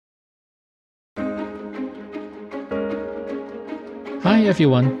Hi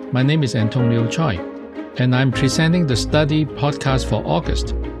everyone, my name is Antonio Choi, and I'm presenting the study podcast for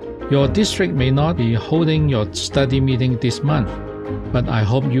August. Your district may not be holding your study meeting this month, but I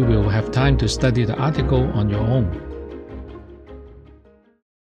hope you will have time to study the article on your own.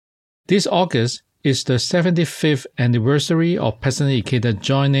 This August is the 75th anniversary of President Ikeda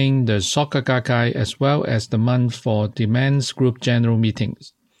joining the Soka Gakkai as well as the month for the men's group general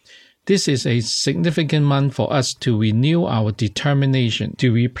meetings. This is a significant month for us to renew our determination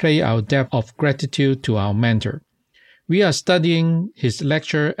to repay our debt of gratitude to our mentor. We are studying his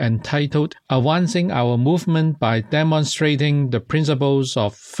lecture entitled Advancing Our Movement by Demonstrating the Principles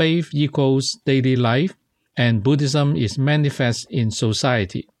of Faith Equals Daily Life and Buddhism is Manifest in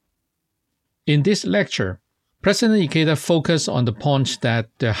Society. In this lecture, President Ikeda focused on the point that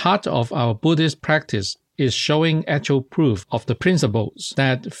the heart of our Buddhist practice is showing actual proof of the principles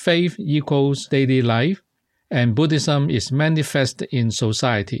that faith equals daily life and Buddhism is manifest in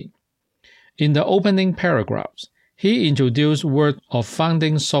society. In the opening paragraphs, he introduced words of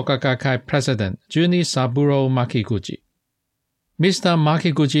founding Soka Gakkai President Junisaburo Makiguchi. Mr.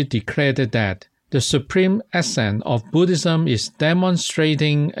 Makiguchi declared that the supreme essence of Buddhism is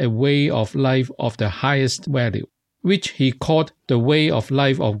demonstrating a way of life of the highest value, which he called the way of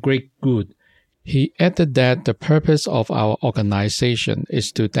life of great good. He added that the purpose of our organization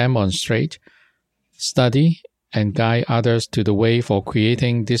is to demonstrate, study, and guide others to the way for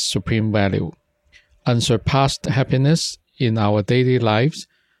creating this supreme value, unsurpassed happiness in our daily lives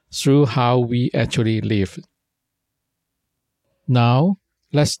through how we actually live. Now,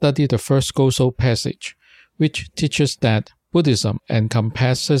 let's study the first Ghoshal passage, which teaches that Buddhism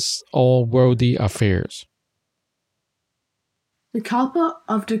encompasses all worldly affairs. The Kalpa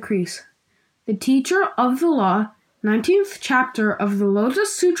of Decrease. The teacher of the law, 19th chapter of the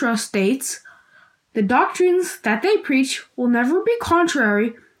Lotus Sutra states, the doctrines that they preach will never be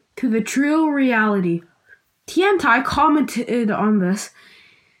contrary to the true reality. Tiantai commented on this,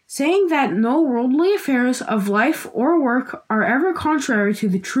 saying that no worldly affairs of life or work are ever contrary to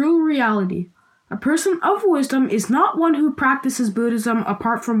the true reality. A person of wisdom is not one who practices Buddhism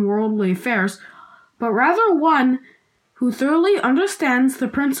apart from worldly affairs, but rather one who thoroughly understands the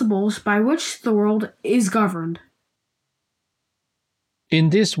principles by which the world is governed. In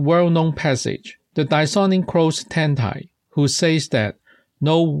this well-known passage, the Daishonin quotes Tentai, who says that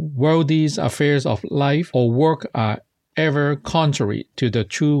no worldly affairs of life or work are ever contrary to the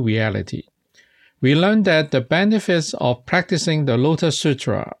true reality. We learn that the benefits of practicing the Lotus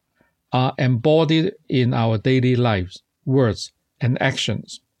Sutra are embodied in our daily lives, words, and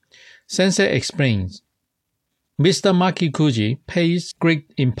actions. Sensei explains, Mr. Makiguchi pays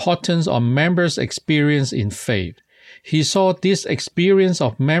great importance on members' experience in faith. He saw this experience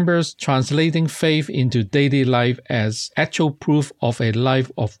of members translating faith into daily life as actual proof of a life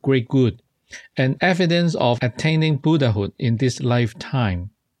of great good and evidence of attaining Buddhahood in this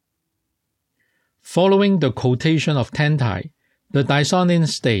lifetime. Following the quotation of Tentai, the Daishonin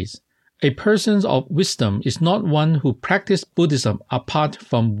states, a person of wisdom is not one who practices Buddhism apart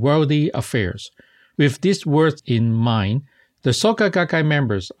from worldly affairs. With these words in mind, the Soka Gakkai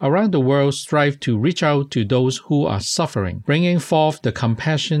members around the world strive to reach out to those who are suffering, bringing forth the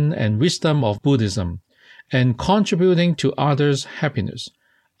compassion and wisdom of Buddhism, and contributing to others' happiness.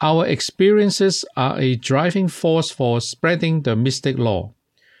 Our experiences are a driving force for spreading the mystic law.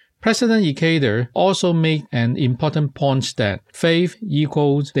 President Ikeda also made an important point that faith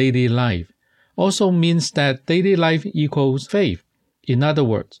equals daily life, also means that daily life equals faith. In other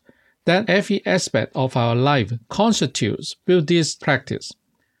words, that every aspect of our life constitutes Buddhist practice.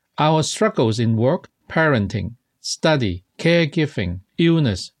 Our struggles in work, parenting, study, caregiving,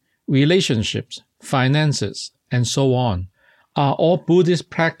 illness, relationships, finances, and so on are all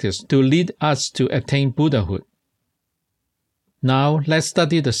Buddhist practice to lead us to attain Buddhahood. Now, let's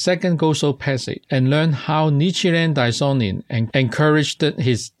study the second Ghoshal passage and learn how Nichiren Daishonin encouraged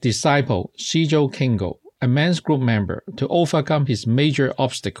his disciple Shijo Kengo, a men's group member, to overcome his major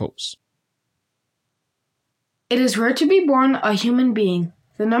obstacles. It is rare to be born a human being.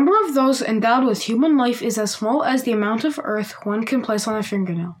 The number of those endowed with human life is as small as the amount of earth one can place on a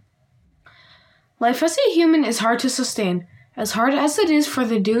fingernail. Life as a human is hard to sustain, as hard as it is for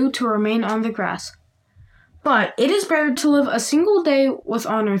the dew to remain on the grass. But it is better to live a single day with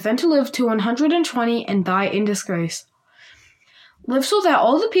honor than to live to 120 and die in disgrace. Live so that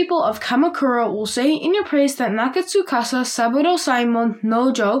all the people of Kamakura will say in your praise that Nakatsukasa Saburo Saimon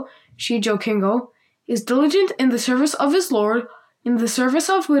Nojo Shijo Kengo is diligent in the service of his Lord, in the service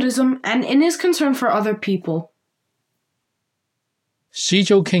of Buddhism, and in his concern for other people.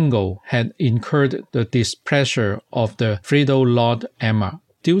 Shijo Kingo had incurred the displeasure of the feudal Lord Emma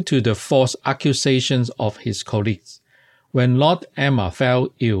due to the false accusations of his colleagues. When Lord Emma fell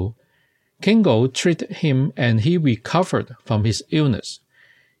ill, Kingo treated him and he recovered from his illness.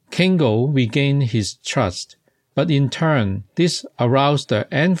 Kingo regained his trust, but in turn, this aroused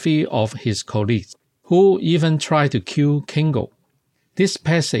the envy of his colleagues, who even tried to kill Kingo. This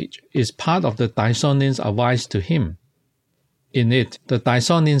passage is part of the Daisonin's advice to him. In it, the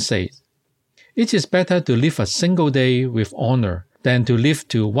Daisonin says, "It is better to live a single day with honor than to live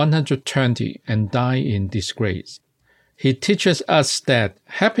to 120 and die in disgrace." He teaches us that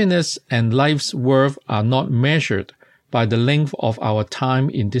happiness and life's worth are not measured by the length of our time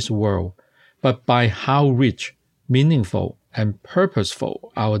in this world, but by how rich, meaningful, and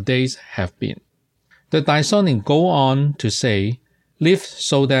purposeful our days have been. The Daisonin go on to say, "Live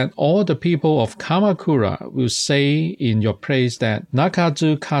so that all the people of Kamakura will say in your praise that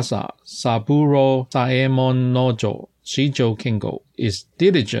Nakazu Kasa Saburo Saemon Nojo Shijo Kingo is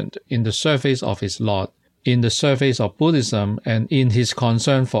diligent in the service of his Lord, in the service of Buddhism, and in his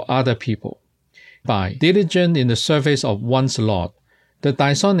concern for other people." By diligent in the service of one's Lord, the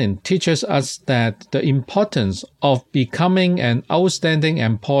Daisonin teaches us that the importance of becoming an outstanding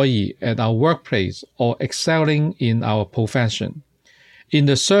employee at our workplace or excelling in our profession. In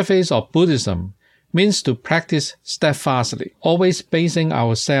the service of Buddhism means to practice steadfastly, always basing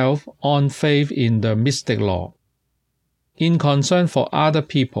ourselves on faith in the mystic law. In concern for other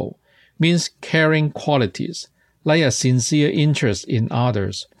people means caring qualities, like a sincere interest in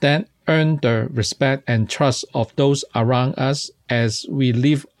others, that earn the respect and trust of those around us as we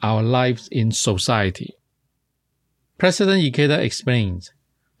live our lives in society. President Ikeda explains,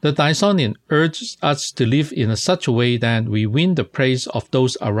 "The Daisonin urges us to live in such a way that we win the praise of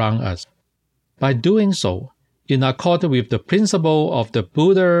those around us. By doing so, in accord with the principle of the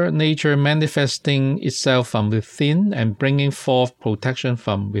Buddha nature manifesting itself from within and bringing forth protection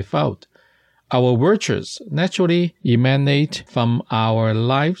from without, our virtues naturally emanate from our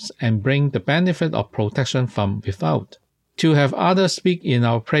lives and bring the benefit of protection from without. To have others speak in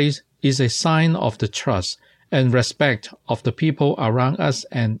our praise is a sign of the trust and respect of the people around us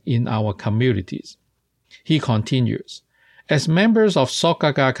and in our communities." He continues, "As members of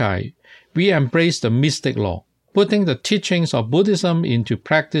Soka Gakkai, we embrace the mystic law, putting the teachings of Buddhism into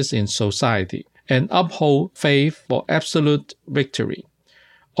practice in society, and uphold faith for absolute victory.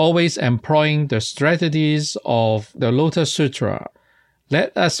 Always employing the strategies of the Lotus Sutra,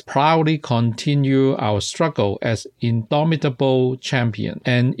 let us proudly continue our struggle as indomitable champion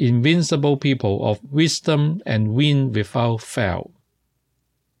and invincible people of wisdom and win without fail."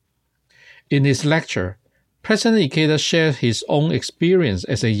 In his lecture, President Ikeda shared his own experience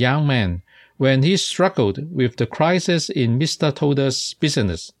as a young man when he struggled with the crisis in Mr. Toda's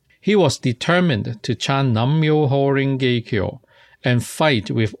business. He was determined to chant Nam-myoho Renge-kyo and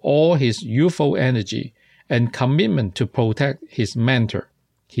fight with all his youthful energy and commitment to protect his mentor.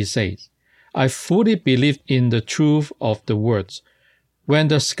 He says, "I fully believe in the truth of the words. When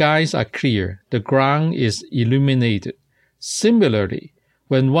the skies are clear, the ground is illuminated. Similarly,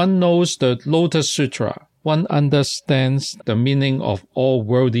 when one knows the Lotus Sutra, one understands the meaning of all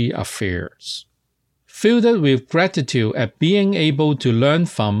worldly affairs." Filled with gratitude at being able to learn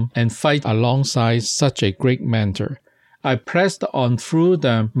from and fight alongside such a great mentor, I pressed on through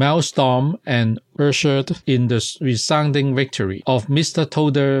the maelstrom and ushered in the resounding victory of Mr.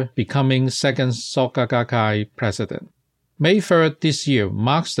 Toda becoming second Soka Gakkai president. May 3rd this year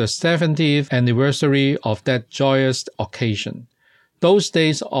marks the 70th anniversary of that joyous occasion. Those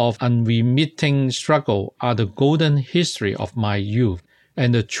days of unremitting struggle are the golden history of my youth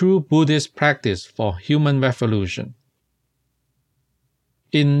and the true Buddhist practice for human revolution.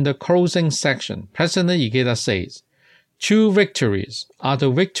 In the closing section, President Ikeda says, "True victories are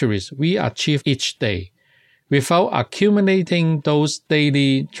the victories we achieve each day. Without accumulating those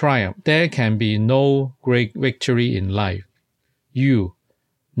daily triumphs, there can be no great victory in life. You,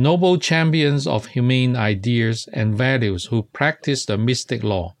 noble champions of humane ideas and values who practice the mystic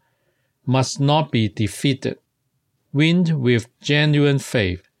law, must not be defeated. Win with genuine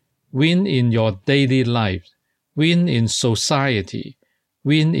faith. Win in your daily life. Win in society.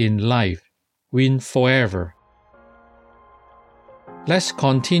 Win in life. Win forever." Let's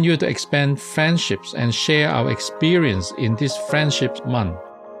continue to expand friendships and share our experience in this Friendship Month.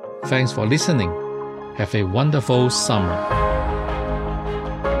 Thanks for listening. Have a wonderful summer.